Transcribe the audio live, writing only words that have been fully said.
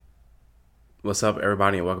What's up,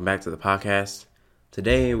 everybody, and welcome back to the podcast.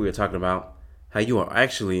 Today, we are talking about how you are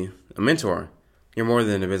actually a mentor. You're more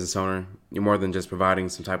than a business owner. You're more than just providing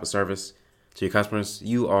some type of service to your customers.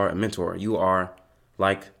 You are a mentor. You are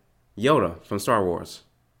like Yoda from Star Wars.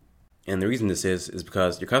 And the reason this is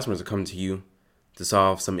because your customers are coming to you to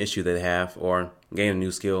solve some issue that they have or gain a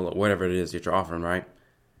new skill or whatever it is that you're offering, right?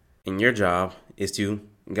 And your job is to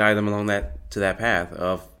guide them along that path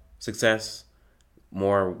of success,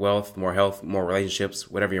 more wealth, more health, more relationships,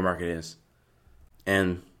 whatever your market is.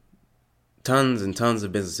 And tons and tons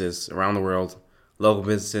of businesses around the world, local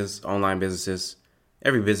businesses, online businesses,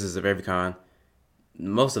 every business of every kind,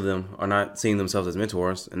 most of them are not seeing themselves as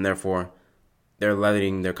mentors, and therefore they're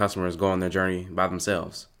letting their customers go on their journey by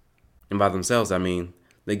themselves. And by themselves, I mean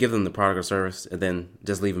they give them the product or service and then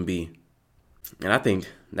just leave them be. And I think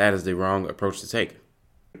that is the wrong approach to take.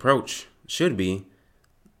 The approach should be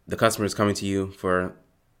the customer is coming to you for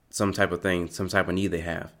some type of thing, some type of need they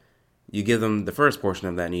have. You give them the first portion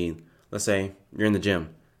of that need. Let's say you're in the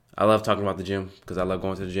gym. I love talking about the gym because I love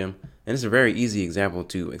going to the gym. And it's a very easy example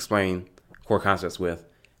to explain core concepts with.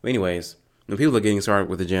 But anyways, when people are getting started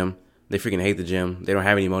with the gym, they freaking hate the gym. They don't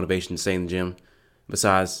have any motivation to stay in the gym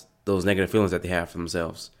besides those negative feelings that they have for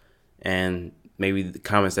themselves. And maybe the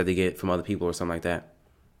comments that they get from other people or something like that.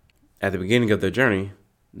 At the beginning of their journey,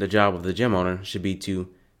 the job of the gym owner should be to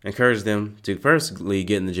encourage them to firstly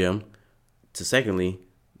get in the gym, to secondly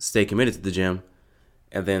stay committed to the gym,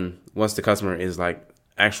 and then once the customer is like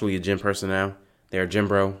actually a gym person now, they're a gym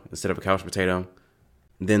bro instead of a couch potato,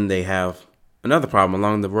 then they have another problem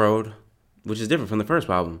along the road, which is different from the first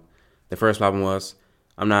problem. The first problem was,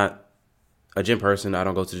 I'm not a gym person, I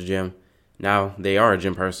don't go to the gym. Now they are a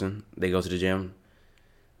gym person, they go to the gym,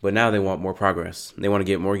 but now they want more progress. They want to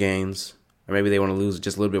get more gains, or maybe they want to lose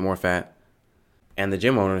just a little bit more fat. And the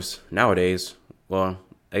gym owners nowadays, well,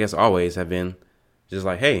 I guess always have been just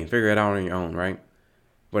like, hey, figure it out on your own, right?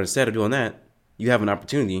 But instead of doing that, you have an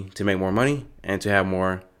opportunity to make more money and to have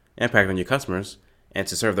more impact on your customers and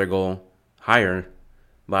to serve their goal higher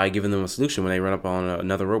by giving them a solution when they run up on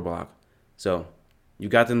another roadblock. So you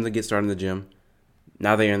got them to get started in the gym.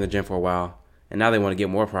 Now they're in the gym for a while, and now they want to get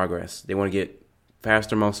more progress. They want to get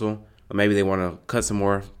faster muscle, or maybe they want to cut some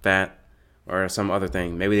more fat or some other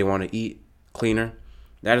thing. Maybe they want to eat cleaner.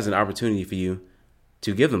 That is an opportunity for you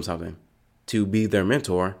to give them something, to be their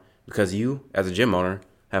mentor, because you, as a gym owner,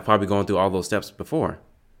 have probably gone through all those steps before.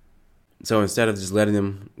 So instead of just letting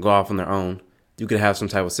them go off on their own, you could have some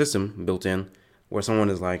type of system built in where someone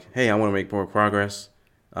is like, hey, I want to make more progress.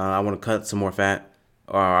 I want to cut some more fat,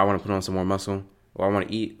 or I want to put on some more muscle, or I want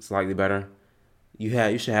to eat slightly better.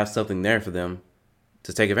 You should have something there for them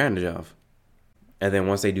to take advantage of. And then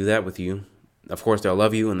once they do that with you, of course, they'll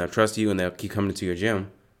love you and they'll trust you and they'll keep coming to your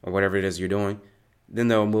gym or whatever it is you're doing. Then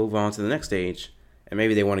they'll move on to the next stage. And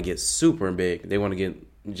maybe they want to get super big. They want to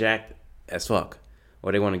get jacked as fuck.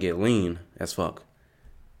 Or they want to get lean as fuck.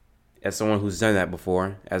 As someone who's done that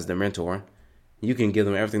before, as their mentor, you can give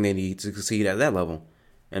them everything they need to succeed at that level.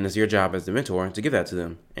 And it's your job as the mentor to give that to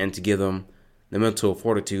them. And to give them the mental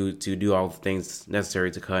fortitude to do all the things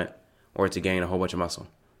necessary to cut or to gain a whole bunch of muscle.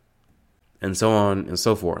 And so on and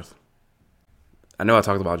so forth. I know I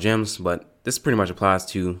talked about gyms, but this pretty much applies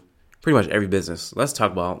to pretty much every business. Let's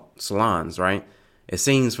talk about salons, right? It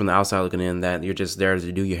seems from the outside looking in that you're just there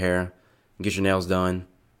to do your hair, get your nails done,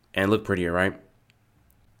 and look prettier, right?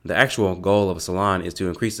 The actual goal of a salon is to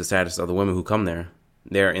increase the status of the women who come there.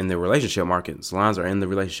 They're in the relationship market. Salons are in the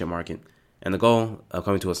relationship market. And the goal of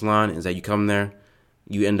coming to a salon is that you come there,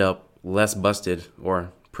 you end up less busted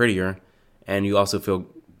or prettier, and you also feel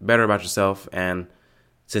better about yourself. And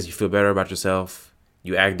since you feel better about yourself,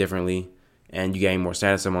 you act differently, and you gain more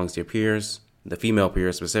status amongst your peers, the female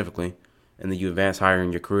peers specifically, and then you advance higher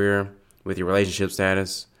in your career with your relationship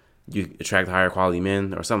status. You attract higher quality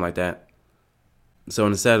men or something like that. So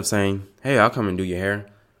instead of saying, hey, I'll come and do your hair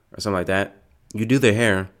or something like that, you do their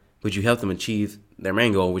hair, but you help them achieve their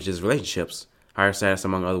main goal, which is relationships, higher status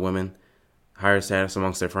among other women, higher status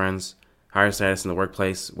amongst their friends, higher status in the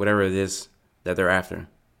workplace, whatever it is that they're after.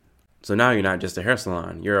 So now you're not just a hair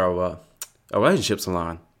salon, you're a relationship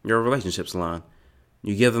salon. You're a relationship salon.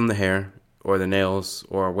 You give them the hair or the nails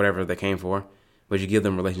or whatever they came for, but you give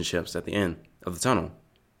them relationships at the end of the tunnel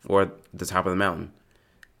or the top of the mountain.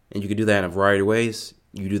 And you can do that in a variety of ways.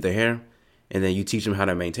 You do their hair, and then you teach them how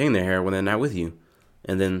to maintain their hair when they're not with you.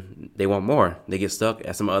 And then they want more. They get stuck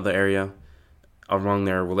at some other area along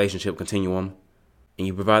their relationship continuum, and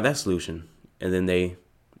you provide that solution. And then they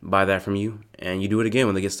buy that from you, and you do it again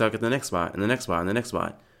when they get stuck at the next spot, and the next spot, and the next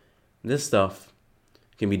spot. This stuff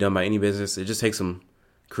can be done by any business. It just takes some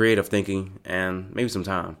creative thinking and maybe some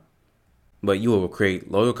time. But you will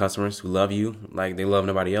create loyal customers who love you like they love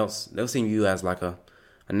nobody else. They'll see you as like a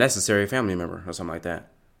necessary family member or something like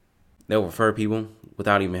that. They'll refer people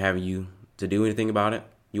without even having you to do anything about it.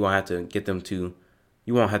 You won't have to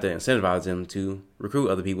you won't have to incentivize them to recruit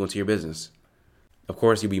other people into your business. Of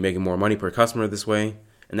course, you'll be making more money per customer this way,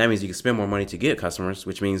 and that means you can spend more money to get customers,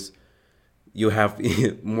 which means you'll have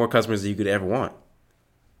more customers than you could ever want.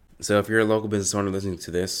 So if you're a local business owner listening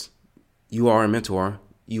to this, you are a mentor,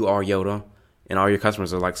 you are Yoda, and all your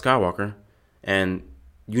customers are like Skywalker, and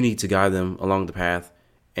you need to guide them along the path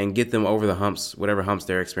and get them over the humps, whatever humps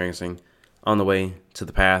they're experiencing, on the way to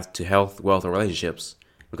the path to health, wealth, or relationships,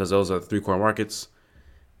 because those are the three core markets.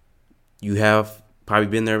 You have probably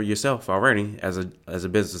been there yourself already as a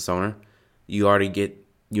business owner. You already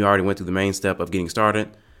went through the main step of getting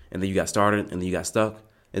started, and then you got started, and then you got stuck,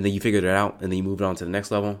 and then you figured it out, and then you moved on to the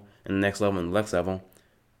next level, and the next level, and the next level.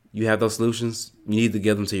 You have those solutions. You need to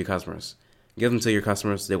give them to your customers. Give them to your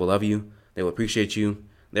customers. They will love you. They will appreciate you.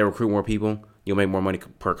 They'll recruit more people. You'll make more money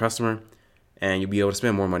per customer, and you'll be able to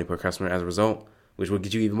spend more money per customer as a result, which will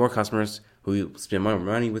get you even more customers who spend more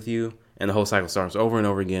money with you, and the whole cycle starts over and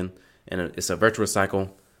over again, and it's a virtuous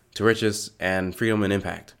cycle to riches and freedom and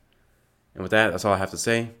impact. And with that, that's all I have to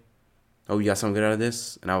say. Hope you got something good out of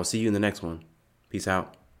this, and I will see you in the next one. Peace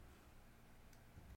out.